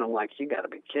old, and I'm like, you got to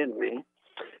be kidding me.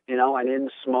 I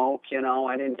didn't smoke,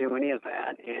 I didn't do any of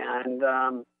that,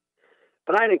 and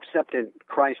but I'd accepted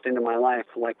Christ into my life,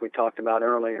 like we talked about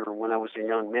earlier, when I was a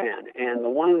young man, and the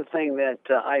one thing that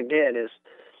I did is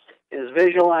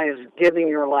visualize giving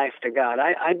your life to God.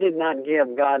 I did not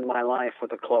give God my life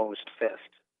with a closed fist.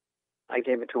 I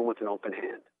gave it to him with an open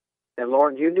hand. That,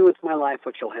 Lord, you do with my life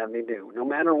what you'll have me do. No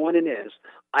matter what it is,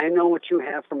 I know what you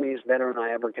have for me is better than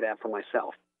I ever could have for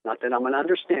myself. Not that I'm going to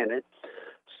understand it.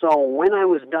 So when I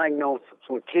was diagnosed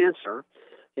with cancer,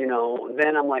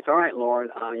 then I'm like, all right, Lord,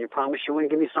 you promised you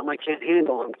wouldn't give me something I can't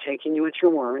handle. I'm taking you at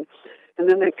your word. And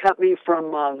then they cut me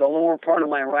from the lower part of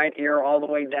my right ear all the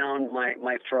way down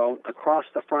my throat, across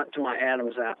the front to my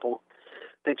Adam's apple.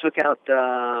 They took out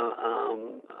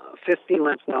 50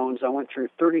 lymph nodes. I went through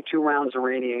 32 rounds of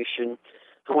radiation.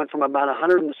 I went from about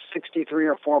 163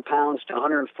 or 4 pounds to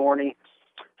 140,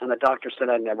 and the doctor said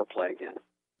I'd never play again.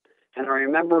 And I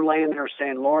remember laying there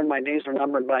saying, Lord, my days are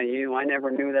numbered by you. I never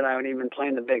knew that I would even play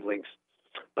in the big leagues.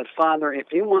 But, Father, if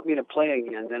you want me to play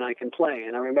again, then I can play.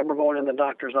 And I remember going in the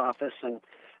doctor's office, and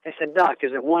I said, Doc,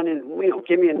 is it one in,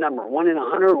 give me a number, 1 in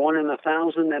 100, 1 in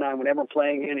 1,000 that I would ever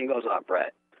play again? He goes,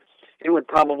 Brett, it would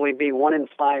probably be 1 in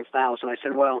 5,000. I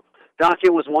said, well, Doc,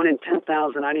 it was 1 in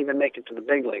 10,000. I didn't even make it to the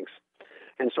big leagues.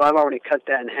 And so I've already cut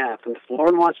that in half. And if the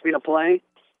Lord wants me to play,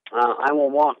 I will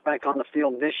walk back on the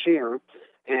field this year.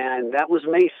 And that was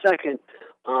May 2nd.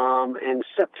 And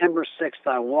September 6th,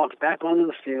 I walked back onto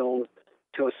the field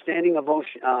to a standing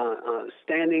ovation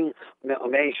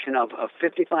of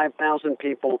 55,000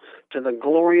 people, to the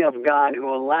glory of God,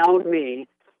 who allowed me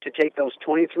to take those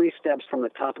 23 steps from the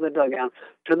top of the dugout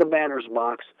to the batter's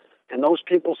box. And those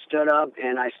people stood up,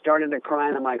 and I started to cry,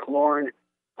 and I'm like, Lord,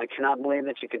 I cannot believe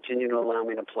that you continue to allow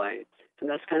me to play. And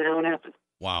that's kind of how it happened.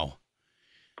 Wow.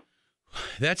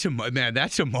 That's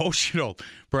emotional,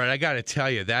 Brett. I got to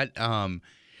tell you that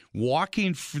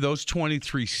walking those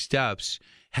 23 steps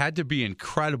had to be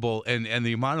incredible, and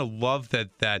the amount of love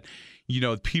that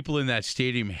people in that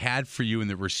stadium had for you and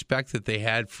the respect that they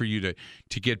had for you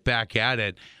to get back at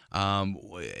it,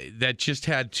 that just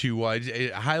had to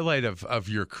highlight of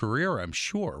your career, I'm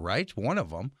sure, right? One of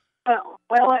them.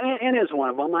 Well, it is one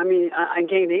of them. I mean, I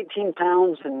gained 18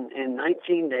 pounds in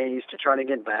 19 days to try to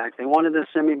get back. They wanted to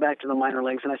send me back to the minor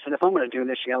leagues, and I said, if I'm going to do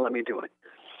this, you got to let me do it.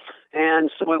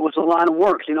 And so it was a lot of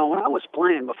work. When I was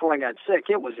playing before I got sick,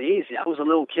 it was easy. I was a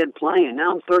little kid playing.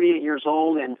 Now I'm 38 years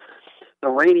old, and the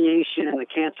radiation and the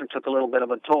cancer took a little bit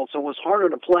of a toll. So it was harder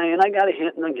to play, and I got a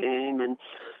hit in the game, and,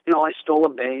 I stole a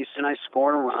base, and I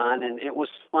scored a run, and it was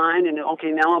fine. And,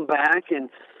 okay, now I'm back, and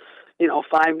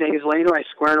 5 days later, I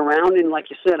squared around, and like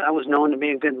you said, I was known to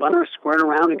be a good bunter. I squared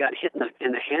around and got hit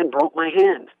in the hand, broke my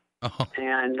hand. Oh.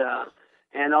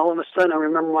 And all of a sudden, I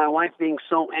remember my wife being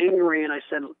so angry, and I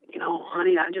said,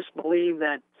 honey, I just believe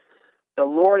that the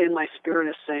Lord in my spirit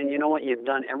is saying, you know what, you've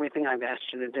done everything I've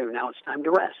asked you to do. Now it's time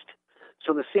to rest.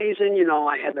 So the season,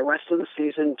 I had the rest of the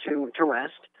season to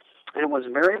rest, and it was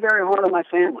very, very hard on my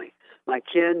family. My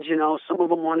kids, some of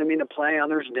them wanted me to play,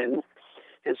 others didn't.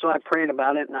 And so I prayed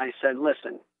about it, and I said,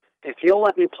 listen, if you'll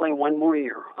let me play one more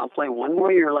year, I'll play one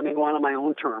more year, let me go out on my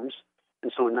own terms.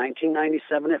 And so in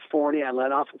 1997 at 40, I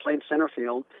let off and played center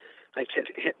field. I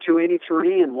hit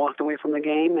 283 and walked away from the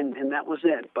game, and that was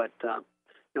it. But,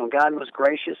 God was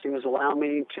gracious. He was allowing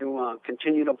me to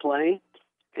continue to play.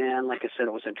 And like I said,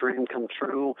 it was a dream come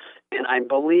true. And I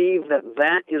believe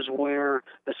that is where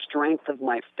the strength of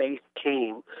my faith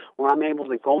came, where I'm able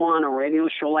to go on a radio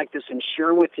show like this and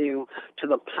share with you to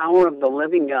the power of the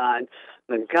living God,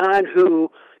 the God who,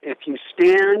 if you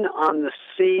stand on the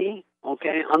sea,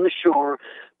 on the shore,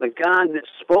 the God that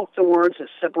spoke the words that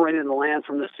separated the land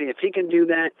from the sea. If he can do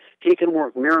that, he can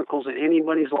work miracles in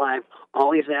anybody's life.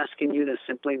 All he's asking you to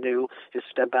simply do is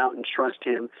step out and trust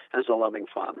him as a loving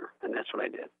Father. And that's what I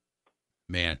did.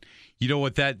 Man, you know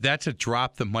what? That's a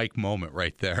drop the mic moment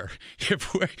right there.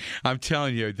 I'm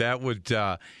telling you, that would,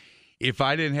 if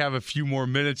I didn't have a few more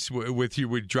minutes with you,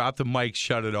 we'd drop the mic,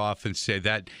 shut it off, and say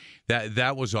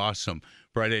that was awesome.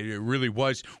 Right? It really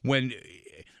was.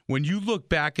 When you look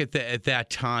back at that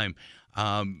time,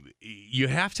 you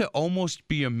have to almost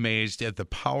be amazed at the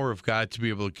power of God to be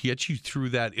able to get you through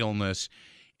that illness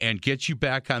and get you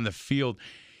back on the field.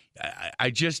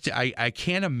 I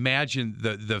can't imagine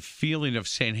the feeling of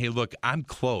saying, hey, look, I'm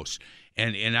close,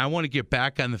 and I want to get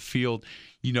back on the field,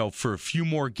 for a few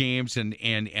more games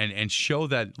and show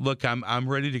that, look, I'm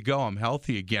ready to go. I'm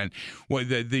healthy again. Well,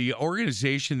 the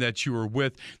organization that you were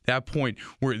with that point,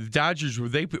 were the Dodgers,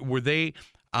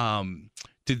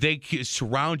 did they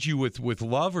surround you with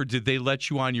love, or did they let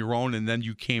you on your own and then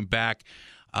you came back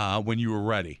when you were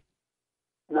ready?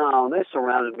 No, they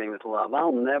surrounded me with love.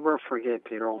 I'll never forget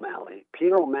Peter O'Malley.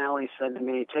 Peter O'Malley said to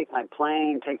me, take my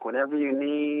plane, take whatever you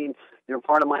need. You're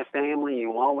part of my family.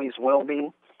 You always will be.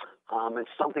 It's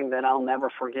something that I'll never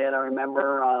forget. I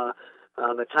remember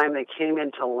the time they came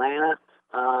into Atlanta.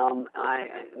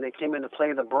 They came in to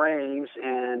play the Braves,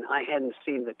 and I hadn't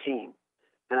seen the team.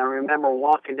 And I remember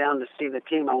walking down to see the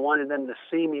team. I wanted them to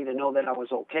see me to know that I was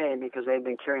okay because they'd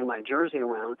been carrying my jersey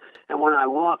around. And when I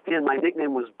walked in, my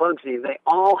nickname was Bugsy. They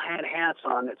all had hats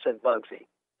on that said Bugsy.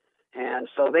 And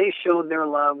so they showed their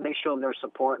love. They showed their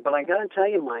support. But I got to tell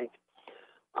you, Mike,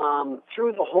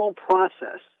 through the whole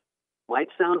process, might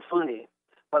sound funny,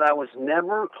 but I was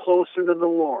never closer to the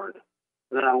Lord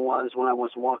than I was when I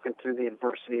was walking through the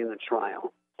adversity and the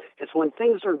trial. It's when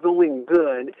things are going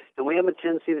good and we have a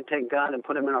tendency to take God and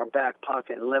put him in our back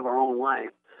pocket and live our own life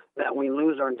that we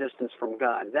lose our distance from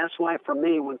God. That's why for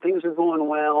me, when things are going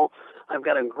well, I've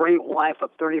got a great wife of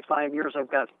 35 years. I've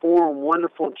got 4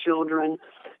 wonderful children,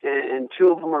 and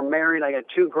 2 of them are married. I got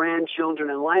 2 grandchildren,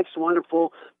 and life's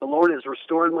wonderful. The Lord has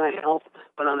restored my health,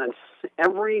 but on an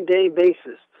everyday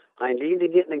basis, I need to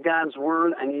get into God's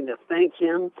Word. I need to thank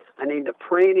him. I need to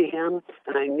pray to him.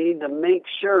 And I need to make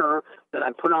sure that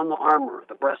I put on the armor,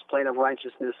 the breastplate of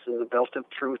righteousness and the belt of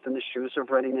truth and the shoes of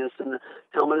readiness and the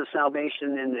helmet of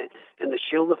salvation and the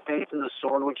shield of faith and the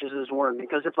sword, which is his Word.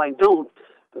 Because if I don't,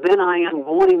 then I am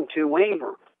going to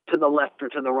waver to the left or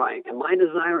to the right. And my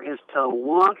desire is to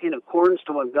walk in accordance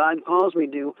to what God calls me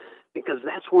to, because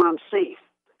that's where I'm safe.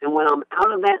 And when I'm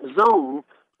out of that zone,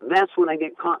 that's when I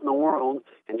get caught in the world,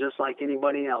 and just like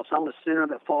anybody else, I'm a sinner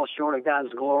that falls short of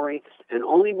God's glory, and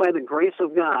only by the grace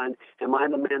of God am I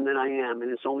the man that I am,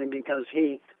 and it's only because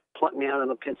he plucked me out of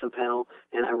the pits of hell,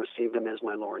 and I received him as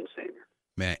my Lord and Savior.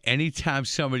 Man, anytime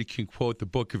somebody can quote the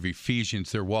book of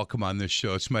Ephesians, they're welcome on this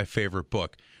show. It's my favorite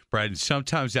book, Brad, and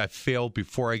sometimes I fail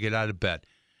before I get out of bed.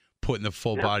 putting the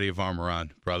full body of armor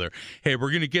on, brother. Hey, we're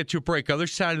going to get to a break. Other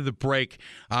side of the break,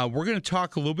 we're going to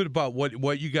talk a little bit about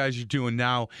what you guys are doing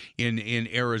now in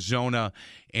Arizona.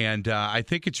 And I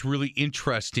think it's really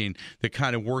interesting, the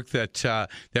kind of work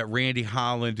that Randy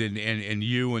Holland and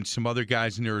you and some other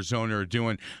guys in Arizona are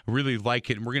doing. I really like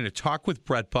it. And we're going to talk with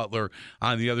Brett Butler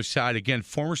on the other side. Again,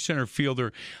 former center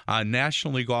fielder,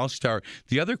 National League All-Star.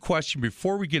 The other question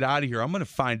before we get out of here, I'm going to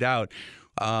find out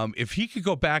if he could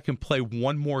go back and play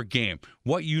one more game,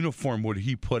 what uniform would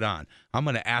he put on? I'm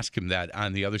going to ask him that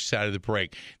on the other side of the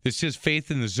break. This is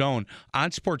Faith in the Zone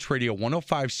on Sports Radio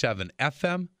 105.7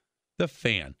 FM. The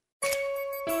Fan.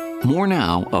 More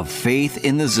now of Faith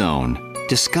in the Zone,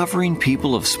 discovering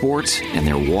people of sports and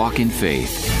their walk in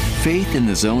faith. Faith in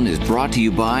the Zone is brought to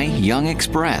you by Young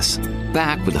Express.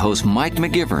 Back with host Mike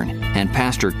McGivern and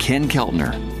Pastor Ken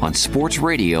Keltner on Sports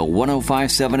Radio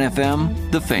 105.7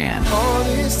 FM, The Fan. All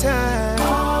this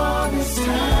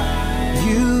time,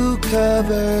 you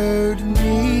covered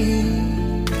me.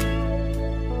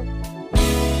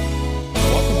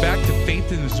 Back to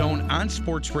Faith in the Zone on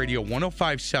Sports Radio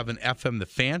 105.7 FM, The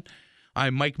Fan.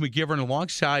 I'm Mike McGivern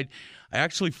alongside,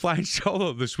 actually flying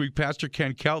solo this week, Pastor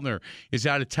Ken Keltner is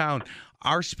out of town.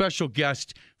 Our special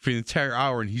guest for the entire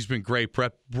hour, and he's been great,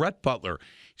 Brett Butler.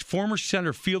 He's former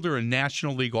center fielder and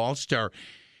National League All-Star.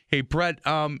 Hey, Brett,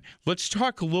 let's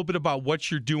talk a little bit about what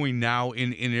you're doing now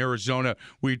in Arizona.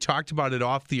 We talked about it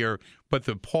off the air, but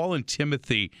the Paul and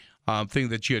Timothy thing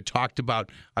that you had talked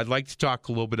about, I'd like to talk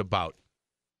a little bit about.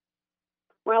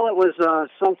 Well, it was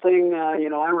something,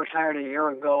 I retired a year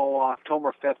ago,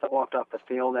 October 5th. I walked off the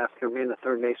field after being the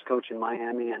third base coach in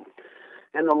Miami.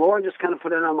 And the Lord just kind of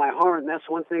put it on my heart, and that's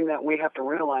one thing that we have to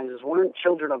realize is we're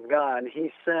children of God. He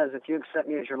says, if you accept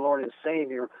me as your Lord and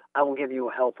Savior, I will give you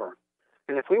a helper.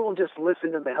 And if we will just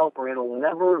listen to the helper, it'll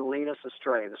never lead us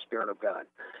astray, the Spirit of God.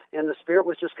 And the Spirit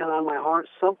was just kind of on my heart,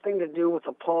 something to do with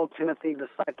the Paul-Timothy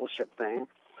discipleship thing.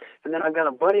 And then I've got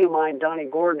a buddy of mine, Donnie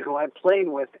Gordon, who I played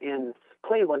with in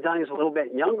Cleveland. Donnie's a little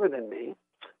bit younger than me,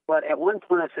 but at one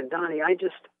point I said, Donnie,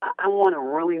 I want to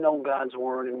really know God's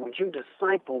Word, and would you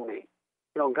disciple me?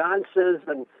 God says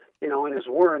that, in His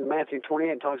Word, Matthew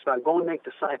 28 talks about go and make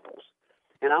disciples,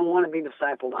 and I want to be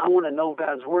discipled. I want to know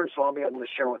God's Word so I'll be able to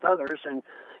share with others, and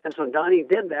so Donnie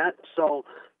did that. So,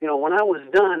 when I was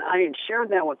done, I had shared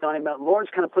that with Donnie, but the Lord's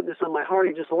kind of put this on my heart.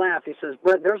 He just laughed. He says,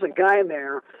 Brett, there's a guy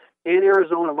there in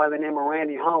Arizona by the name of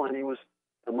Randy Holland. He was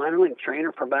a minor league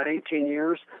trainer for about 18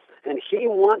 years, and he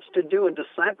wants to do a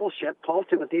discipleship, Paul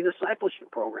Timothy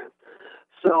discipleship program.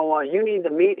 So you need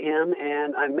to meet him,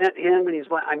 and I met him, and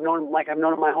I've known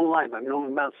him my whole life. I've known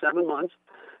him about 7 months,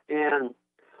 and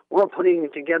we're putting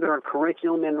together a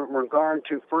curriculum in regard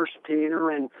to 1 Peter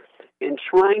and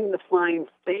trying to find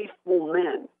faithful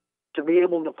men to be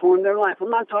able to pour in their life. I'm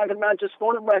not talking about just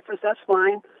going to breakfast. That's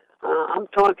fine. I'm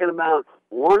talking about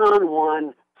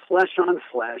one-on-one, flesh on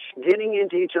flesh, getting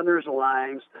into each other's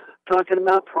lives, talking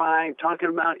about pride, talking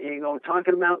about ego,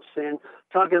 talking about sin,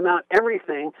 talking about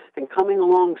everything, and coming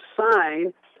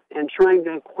alongside and trying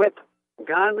to equip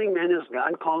godly men as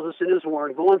God calls us in His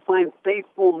Word. Go and find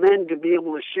faithful men to be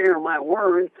able to share my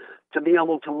Word, to be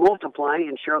able to multiply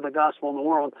and share the gospel in the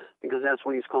world, because that's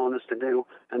what He's calling us to do,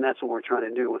 and that's what we're trying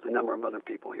to do with a number of other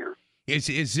people here.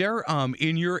 Is there,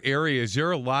 in your area, is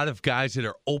there a lot of guys that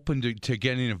are open to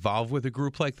getting involved with a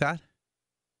group like that?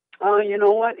 You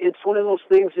know what? It's one of those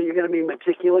things that you're going to be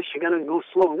meticulous. You're going to go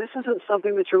slow. This isn't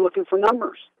something that you're looking for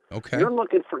numbers. Okay. You're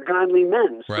looking for godly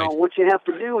men. Right. So what you have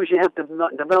to do is you have to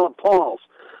develop Pauls,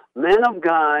 men of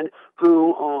God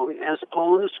who, as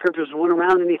Paul in the Scriptures, went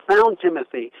around and he found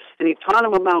Timothy, and he taught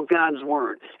him about God's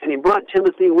Word, and he brought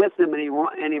Timothy with him,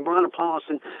 and he brought Apollos,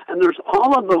 and there's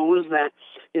all of those that,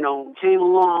 came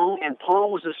along, and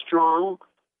Paul was a strong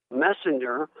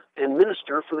messenger and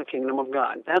minister for the kingdom of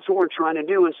God. That's what we're trying to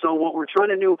do. And so what we're trying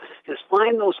to do is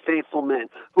find those faithful men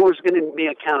who is going to be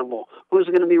accountable, who is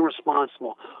going to be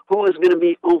responsible, who is going to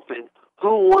be open,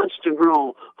 who wants to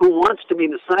grow, who wants to be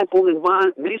discipled. And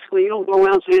basically, you don't go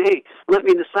around saying, hey, let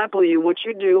me disciple you. What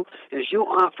you do is you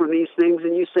offer these things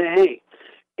and you say, hey,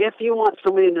 if you want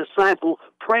somebody to disciple,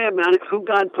 pray about it, who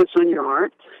God puts on your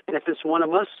heart. And if it's one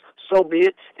of us, so be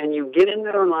it. And you get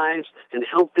into their lives and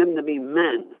help them to be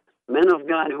men of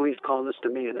God who He's called us to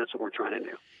be. And that's what we're trying to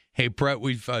do. Hey, Brett,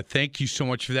 thank you so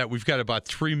much for that. We've got about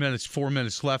 4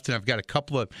 minutes left, and I've got a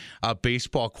couple of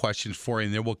baseball questions for you,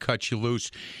 and then we'll cut you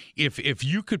loose. If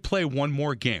you could play one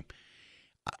more game,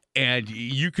 and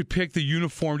you could pick the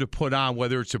uniform to put on,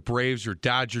 whether it's the Braves or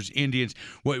Dodgers, Indians,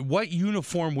 what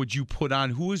uniform would you put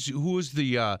on? Who is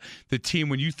the team,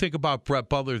 when you think about Brett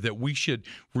Butler, that we should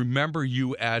remember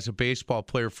you as a baseball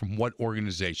player from what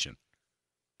organization?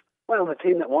 Well, the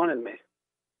team that wanted me.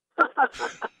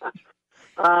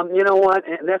 You know what?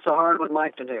 That's a hard one,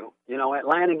 Mike, to do. You know,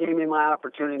 Atlanta gave me my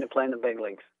opportunity to play in the big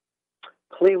leagues.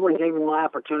 Cleveland gave me my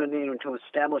opportunity to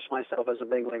establish myself as a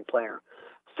big league player.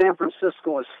 San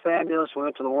Francisco was fabulous. We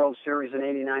went to the World Series in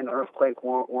 '89, the Earthquake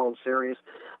World Series.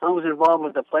 I was involved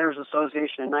with the Players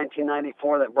Association in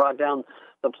 1994 that brought down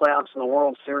the playoffs in the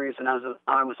World Series, and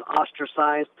I was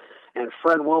ostracized. And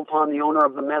Fred Wilpon, the owner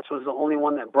of the Mets, was the only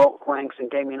one that broke ranks and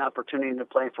gave me an opportunity to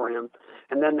play for him.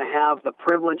 And then to have the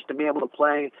privilege to be able to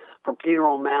play for Peter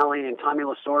O'Malley and Tommy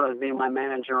Lasorda as being my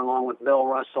manager, along with Bill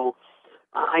Russell.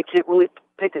 I can't really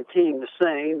pick a team to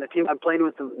say. The team I played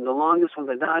with the longest was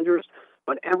the Dodgers,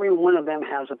 but every one of them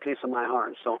has a piece of my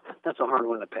heart. So that's a hard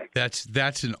one to pick.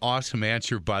 That's an awesome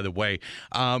answer, by the way.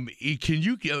 Can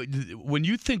you, when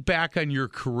you think back on your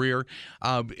career,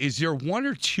 is there one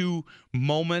or two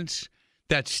moments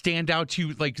that stand out to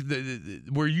you, like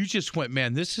where you just went,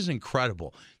 man, this is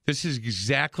incredible. This is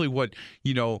exactly what,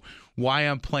 why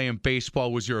I'm playing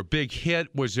baseball. Was there a big hit?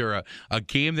 Was there a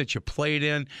game that you played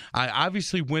in?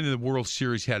 Obviously, winning the World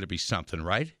Series had to be something,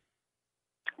 right?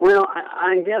 Well,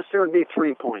 I guess there would be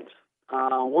 3 points.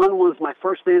 One was my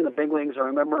first day in the big leagues. I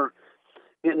remember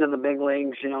getting to the big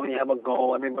leagues. You have a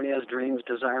goal. Everybody has dreams,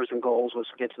 desires, and goals was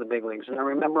to get to the big leagues. And I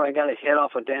remember I got a hit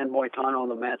off of Dan Boitano of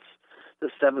the Mets, the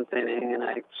 7th inning, and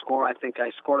I think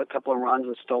I scored a couple of runs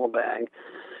and stole a bag.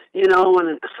 And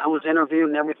I was interviewed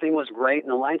and everything was great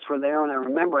and the lights were there. And I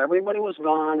remember everybody was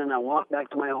gone and I walked back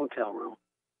to my hotel room.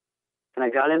 And I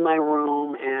got in my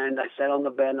room and I sat on the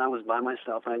bed and I was by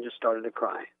myself and I just started to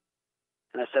cry.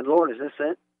 And I said, Lord, is this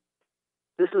it?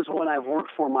 This is what I've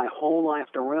worked for my whole life,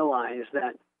 to realize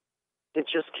that it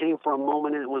just came for a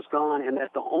moment and it was gone, and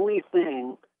that the only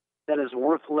thing that is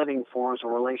worth living for is a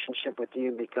relationship with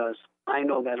you, because I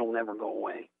know that'll never go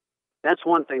away. That's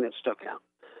one thing that stuck out.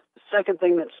 The second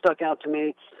thing that stuck out to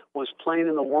me was playing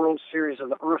in the World Series of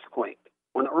the Earthquake,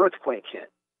 when the earthquake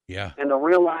hit. Yeah. And to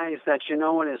realize that,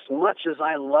 as much as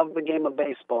I love the game of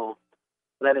baseball,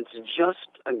 that it's just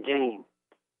a game.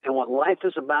 And what life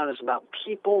is about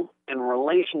people and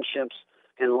relationships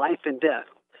and life and death.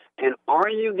 And are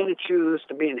you going to choose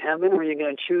to be in heaven, or are you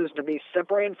going to choose to be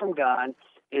separated from God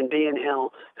and be in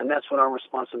hell? And that's what our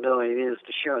responsibility is,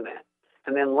 to share that.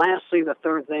 And then lastly, the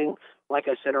third thing, like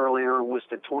I said earlier, was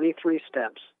the 23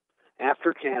 steps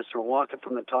after cancer, walking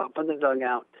from the top of the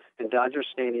dugout in Dodger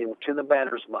Stadium to the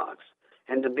batter's box,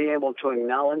 and to be able to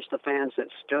acknowledge the fans that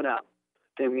stood up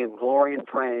to give glory and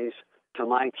praise to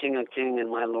my King of King and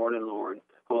my Lord and Lord,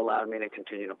 who allowed me to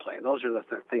continue to play. Those are the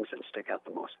things that stick out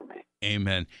the most for me.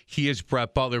 Amen. He is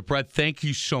Brett Butler. Brett, thank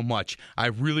you so much. I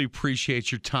really appreciate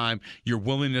your time, your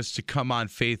willingness to come on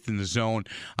Faith in the Zone.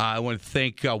 I want to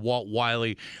thank Walt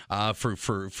Wiley for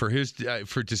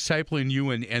discipling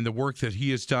you and the work that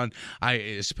he has done. I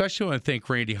especially want to thank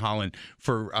Randy Holland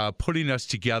for putting us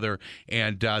together.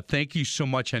 And thank you so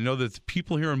much. I know that the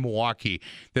people here in Milwaukee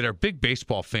that are big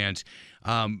baseball fans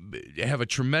have a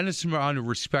tremendous amount of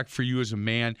respect for you as a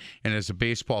man and as a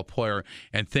baseball player,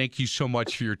 and thank you so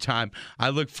much for your time. I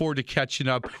look forward to catching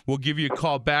up. We'll give you a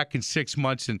call back in 6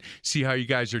 months and see how you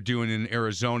guys are doing in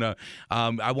Arizona.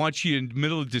 I want you in the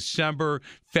middle of December,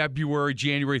 February,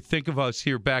 January. Think of us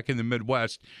here back in the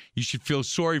Midwest. You should feel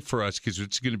sorry for us because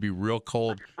it's going to be real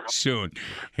cold soon.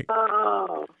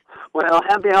 Oh, well,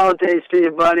 happy holidays to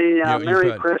you, buddy.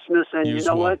 Merry Christmas, and you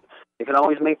know what? You can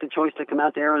always make the choice to come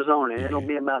out to Arizona. It'll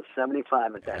be about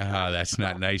 75 at that time. That's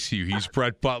not nice of you. He's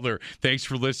Brett Butler. Thanks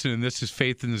for listening. This is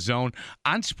Faith in the Zone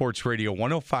on Sports Radio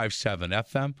 105.7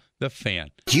 FM, The Fan.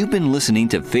 You've been listening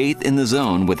to Faith in the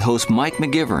Zone with host Mike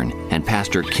McGivern and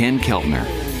Pastor Ken Keltner.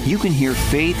 You can hear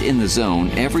Faith in the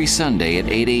Zone every Sunday at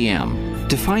 8 a.m.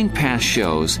 To find past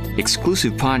shows,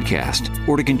 exclusive podcast,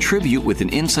 or to contribute with an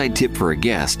inside tip for a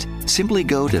guest, simply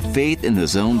go to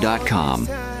faithinthezone.com.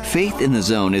 Faith in the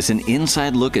Zone is an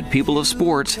inside look at people of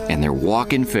sports and their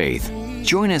walk in faith.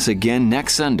 Join us again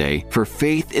next Sunday for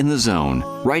Faith in the Zone,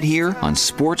 right here on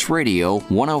Sports Radio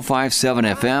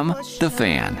 105.7 FM, The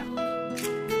Fan.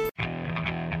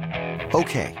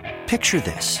 Okay, picture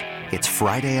this. It's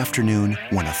Friday afternoon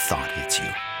when a thought hits you.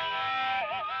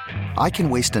 I can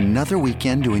waste another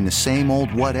weekend doing the same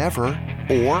old whatever,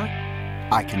 or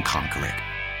I can conquer it.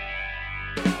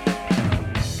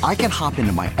 I can hop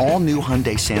into my all-new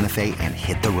Hyundai Santa Fe and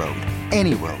hit the road.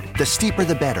 Any road. The steeper,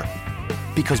 the better.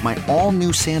 Because my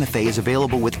all-new Santa Fe is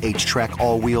available with H-Track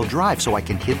all-wheel drive, so I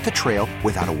can hit the trail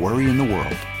without a worry in the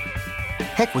world.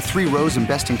 Heck, with 3 rows and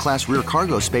best-in-class rear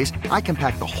cargo space, I can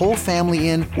pack the whole family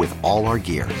in with all our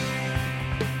gear.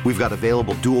 We've got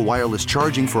available dual wireless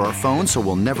charging for our phones, so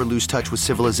we'll never lose touch with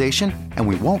civilization, and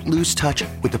we won't lose touch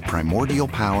with the primordial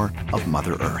power of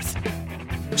Mother Earth.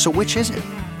 So which is it?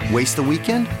 Waste the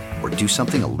weekend or do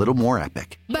something a little more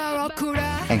epic?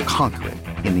 And conquer it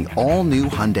in the all-new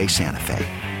Hyundai Santa Fe.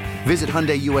 Visit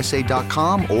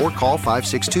HyundaiUSA.com or call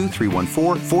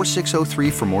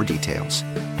 562-314-4603 for more details.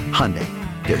 Hyundai,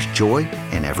 there's joy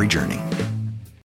in every journey.